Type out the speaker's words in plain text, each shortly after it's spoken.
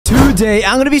Today,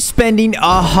 I'm going to be spending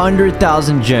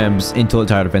 100,000 gems in total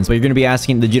tower defense. But you're going to be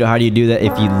asking, DIGITO, how do you do that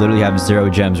if you literally have 0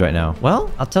 gems right now? Well,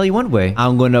 I'll tell you one way.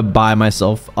 I'm going to buy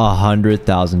myself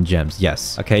 100,000 gems.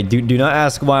 Yes. Okay, do not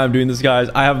ask why I'm doing this, guys.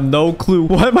 I have no clue.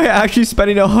 Why am I actually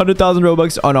spending 100,000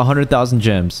 Robux on 100,000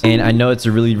 gems? And I know it's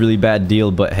a really, really bad deal,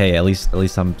 but hey, at least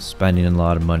I'm spending a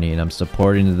lot of money and I'm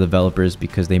supporting the developers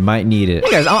because they might need it.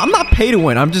 Hey, guys, I'm not pay to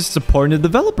win. I'm just supporting the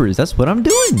developers. That's what I'm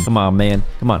doing. Come on, man.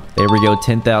 Come on. There we go.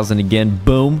 10,000 again.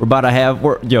 Boom. We're about to have...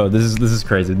 Yo, this is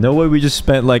crazy. No way we just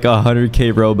spent like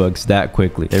 100k Robux that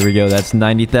quickly. There we go. That's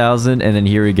 90,000. And then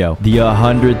here we go. The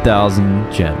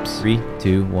 100,000 gems. 3,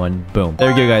 2, 1. Boom.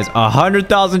 There we go, guys.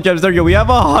 100,000 gems. There we go. We have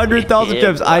 100,000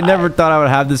 gems. I never thought I would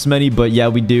have this many, but yeah,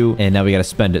 we do. And now we got to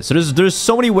spend it. So there's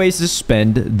so many ways to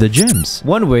spend the gems.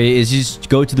 One way is you just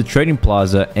go to the trading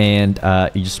plaza and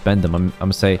you just spend them. I'm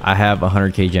gonna say I have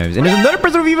 100k gems. And there's another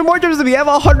person with even more gems than me. I have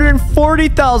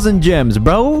 140,000 gems,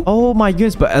 bro. Oh my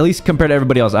goodness. But at least compared to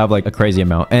everybody else, I have like a crazy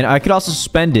amount. And I could also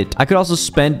spend it. I could also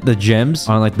spend the gems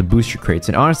on like the booster crates.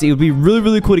 And honestly, it would be really,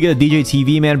 really cool to get a DJ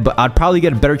TV, man. But I'd probably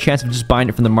get a better chance of just buying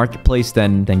it from the marketplace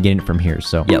than getting it from here.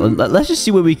 So yeah, let's just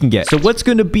see what we can get. So what's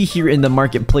going to be here in the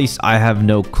marketplace? I have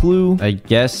no clue, I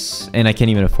guess. And I can't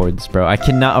even afford this, bro. I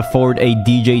cannot afford a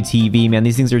DJ TV, man.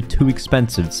 These things are too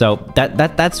expensive. So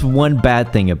that's one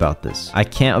bad thing about this. I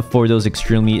can't afford those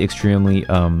extremely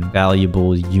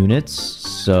valuable units.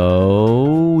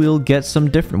 So we'll get some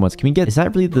different ones. Can we get... Is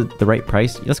that really the right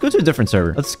price? Let's go to a different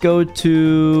server. Let's go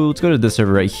to this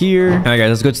server right here. All right, guys.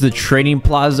 Let's go to the trading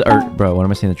plaza. Or, bro, what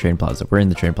am I saying? The trading plaza. We're in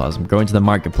the trading plaza. I'm going to the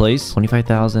marketplace.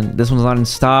 25,000. This one's not in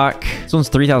stock. This one's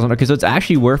 3,000. Okay, so it's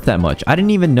actually worth that much. I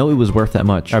didn't even know it was worth that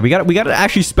much. All right, we got to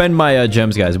actually spend my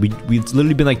gems, guys. We've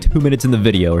literally been like 2 minutes in the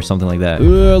video or something like that.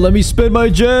 Let me spend my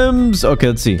gems. Okay,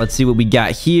 let's see. Let's see what we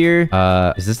got here.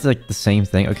 Is this like the same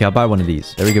thing? Okay, I'll buy one of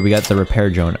these. There we go. We got the repair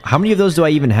drone. How many of those do I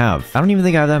even have? I don't even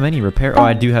think I have that many. Repair. Oh,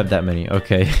 I do have that many.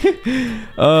 Okay.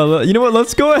 You know what?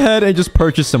 Let's go ahead and just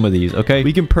purchase some of these. Okay,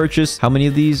 we can purchase how many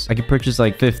of these? I can purchase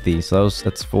like 50. So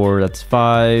that's 4. That's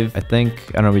 5. I think.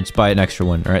 I don't know. We just buy an extra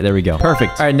one. All right, there we go.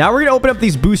 Perfect. All right, now we're gonna open up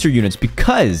these booster units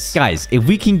because, guys, if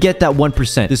we can get that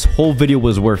 1%, this whole video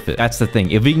was worth it. That's the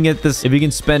thing. If we can get this, if we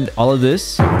can spend all of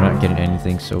this, we're not getting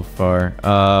anything so far.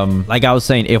 Like I was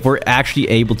saying, if we're actually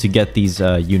able to get these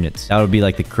units, that would be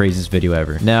like the craziest video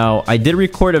ever. Now, I did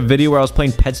record a video where I was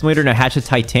playing Pet Simulator and I hatched a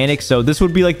Titanic, so this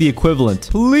would be like the equivalent.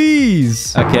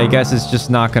 Please. Okay, I guess it's just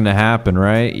not gonna happen,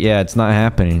 right? Yeah, it's not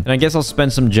happening. And I guess I'll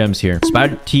spend some gems here.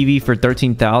 Spider TV for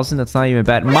 13,000. That's not even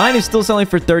bad. Mine is still selling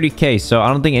for 30k, so I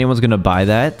don't think anyone's gonna buy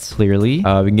that. Clearly, we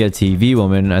can get a TV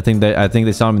woman. I think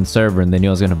they saw him in the server and they knew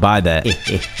I was gonna buy that.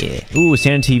 Ooh,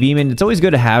 standard TV, man. It's always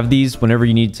good to have these whenever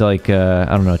you need to, like, I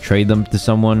don't know, trade them to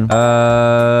someone.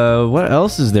 What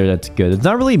else is there that's good? It's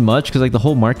not really much because like the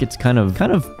whole market's kind of.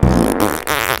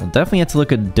 We'll definitely have to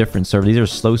look at different servers. These are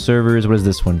slow servers. What is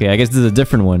this one? Okay, I guess this is a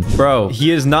different one. Bro,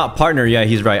 he is not partner. Yeah,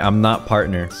 he's right. I'm not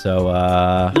partner. So,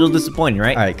 a little disappointing,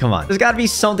 right? All right, come on. There's got to be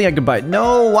something I could buy.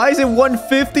 No, why is it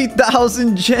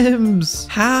 150,000 gems?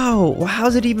 How?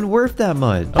 How's it even worth that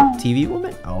much? Oh, TV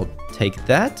woman? I'll take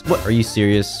that. What? Are you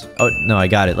serious? Oh, no, I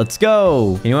got it. Let's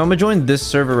go. You know what? I'm gonna join this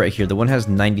server right here. The one has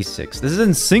 96. This is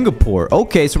in Singapore.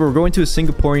 Okay, so we're going to a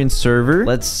Singaporean server.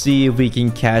 Let's see if we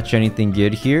can catch anything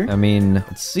good here. I mean,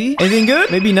 let's see. Anything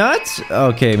good? Maybe not.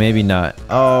 Okay, maybe not.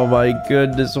 Oh my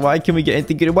goodness. Why can't we get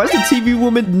anything good? Why is the TV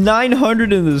woman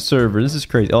 900 in this server? This is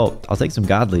crazy. Oh, I'll take some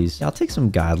godlies. Yeah, I'll take some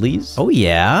godlies. Oh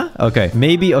yeah. Okay,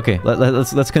 maybe. Okay,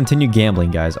 let's continue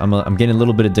gambling, guys. I'm getting a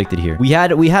little bit addicted here. We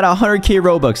had 100k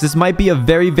Robux. This might be a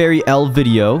very L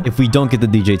video if we don't get the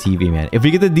DJ TV, man. If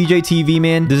we get the DJ TV,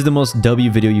 man, this is the most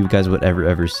W video you guys would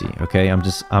ever see. Okay, I'm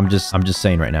just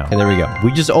saying right now. Okay, there we go.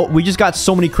 We just got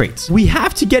so many crates. We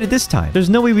have to get it this time. There's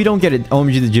no way we don't get it.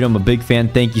 OMG, DIGITO, I'm a big fan.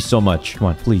 Thank you so much. Come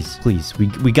on, please.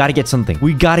 We gotta get something.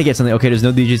 We gotta get something. Okay, there's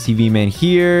no DJ TV, man,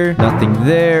 here. Nothing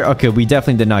there. Okay, we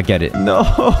definitely did not get it. No.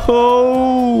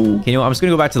 Okay, you know what? I'm just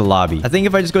gonna go back to the lobby. I think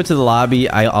if I just go to the lobby,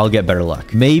 I'll get better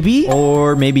luck. Maybe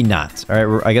or maybe not. All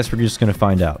right, I guess we're just gonna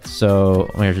find out. So,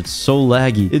 oh my gosh, it's so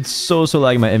laggy. It's so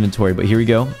laggy, my inventory. But here we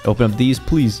go. Open up these,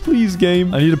 please. Please,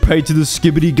 game. I need to pray to the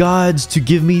skibbity gods to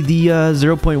give me the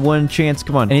 0.1 chance.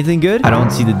 Come on. Anything good? I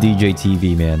don't see the DJ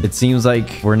TV, man. It seems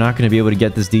like we're not gonna be able to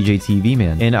get this DJ TV,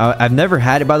 man. And I've never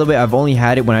had it, by the way. I've only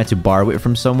had it when I had to borrow it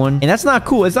from someone. And that's not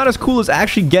cool. It's not as cool as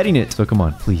actually getting it. So come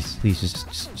on, please.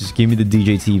 Just give me the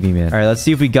DJ TV, man. All right, let's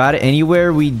see if we got it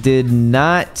anywhere. We did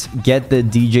not get the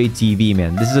DJ TV,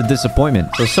 man. This is a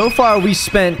disappointment. So far, we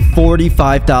spent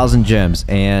 45,000 gems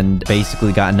and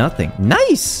basically got nothing.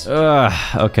 Nice.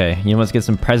 Okay. You know, let's get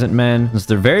some present men. Since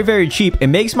they're very, very cheap. It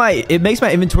makes my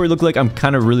inventory look like I'm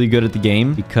kind of really good at the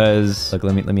game because, like,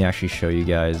 let me actually show you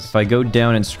guys. If I go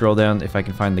down and scroll down, if I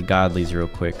can find the godlies real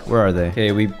quick. Where are they?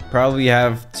 Okay, we probably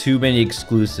have too many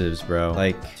exclusives, bro.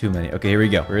 Like, too many. Okay, here we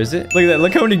go. Where is it? Look at that.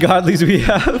 Look how many godlies we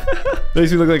have.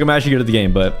 Makes me look like I'm actually good at the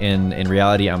game, but in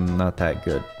reality, I'm not that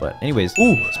good. But anyways.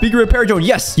 Ooh, speaker repair drone.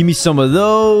 Yes. Give me some of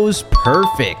those.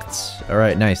 Perfect. All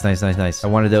right. Nice. I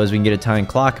wanted those. We can get a time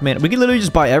clock, man. We can literally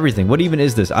just buy everything. What even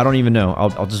is this? I don't even know.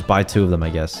 I'll just buy 2 of them, I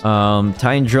guess.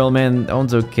 Time drill, man. That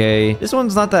one's okay. This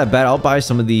one's not that bad. I'll buy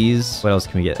some of these. What else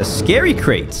can we get? A scary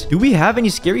crate. Do we have any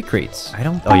scary crates? I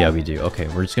don't. Oh, yeah, we do. Okay.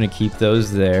 We're just going to keep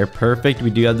those there. Perfect. We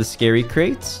do have the scary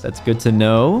crates. That's good to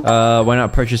know. Why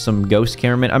not purchase some ghost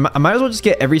cameraman? I might as well just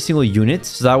get every single unit.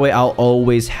 So that way I'll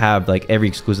always have like every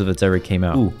exclusive that's ever came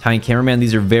out. Ooh, time cameraman.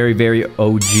 These are very, very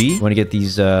OG. Want to get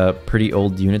these pretty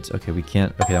old units. Okay, we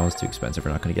can't. Okay, that one's too expensive.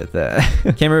 We're not going to get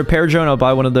that. Camera repair drone. I'll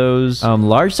buy one of those.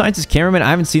 Large scientist cameraman. I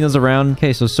haven't seen those around.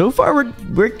 Okay, so far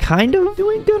we're kind of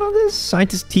doing good on this.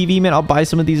 Scientist TV, man. I'll buy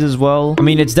some of these as well. I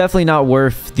mean, it's definitely not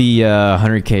worth the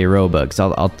 100k Robux.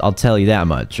 I'll tell you that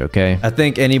much. Okay. I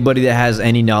think anybody that has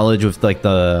any knowledge with like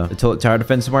the tower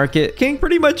defense market can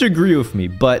pretty much agree with me.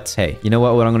 But hey, you know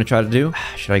what I'm going to try to do?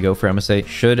 Should I go for it? I'm going to say,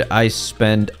 should I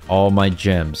spend all my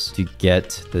gems to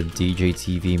get the DJ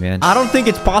TV, man? I don't think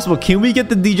it's possible. Can we get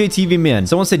the DJ TV, man?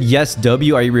 Someone said, yes,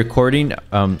 W. Are you recording?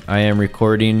 I am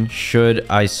recording. Should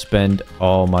I spend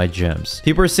all my gems?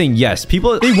 People are saying yes.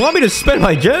 People, they want me to spend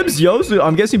my gems, yo. So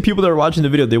I'm guessing people that are watching the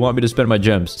video, they want me to spend my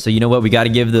gems. So you know what? We got to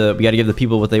give the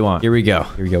people what they want. Here we go.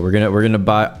 We're gonna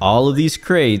buy all of these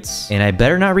crates, and I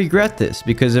better not regret this,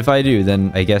 because if I do,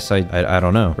 then I guess I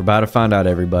don't know. We're about to find out,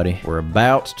 everybody. We're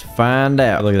about to find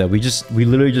out. Look at that. We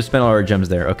literally just spent all our gems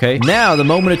there. Okay. Now the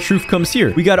moment of truth comes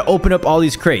here. We got to open up all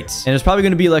these crates, and it's probably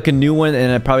going to be like a new one,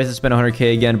 and I probably have to spend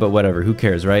 100k again, but whatever. Who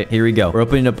cares, right? Here we go. We're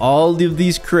opening up all of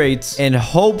these crates, and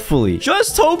hopefully,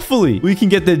 just hopefully, we can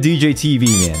get the DJ TV,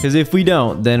 man. Because if we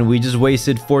don't, then we just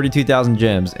wasted 42,000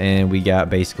 gems, and we got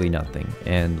basically nothing.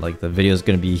 And like the video is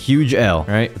going to be a huge L. All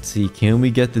right. Let's see. Can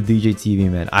we get the DJ TV,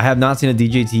 man? I have not seen a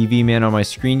DJ TV, man, on my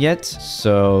screen yet,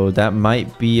 so that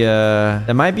might be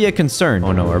a concern.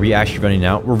 Oh no, are we actually running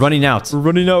out? We're running out. We're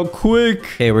running out quick.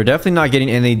 Okay, we're definitely not getting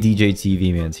any DJ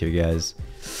TV mans here, guys.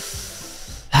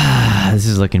 This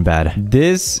is looking bad.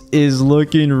 This is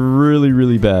looking really,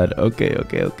 really bad. Okay.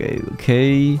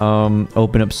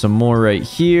 Open up some more right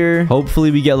here. Hopefully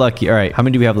we get lucky. All right, how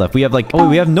many do we have left? We have like, oh,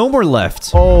 we have no more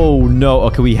left. Oh no.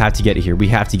 Okay, we have to get it here. We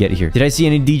have to get it here. Did I see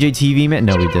any DJ TV, man?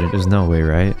 No, we didn't. There's no way,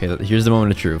 right? Okay, here's the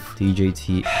moment of truth. DJ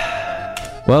TV.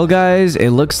 Well, guys, it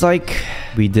looks like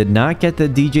we did not get the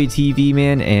DJ TV,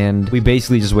 man, and we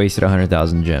basically just wasted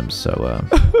 100,000 gems. So,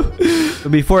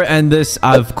 but before I end this,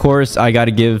 of course, I got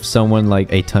to give someone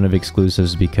like a ton of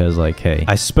exclusives because, like, hey,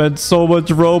 I spent so much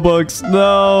Robux.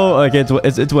 No, like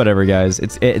it's whatever, guys.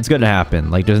 It's gonna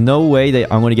happen. Like, there's no way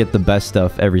that I'm gonna get the best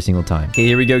stuff every single time. Okay,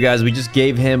 here we go, guys. We just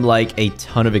gave him like a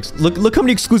ton of look how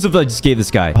many exclusives I just gave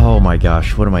this guy. Oh my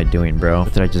gosh, what am I doing, bro?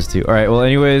 What did I just do? All right, well,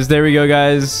 anyways, there we go,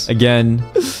 guys. Again,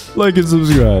 like and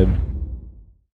subscribe.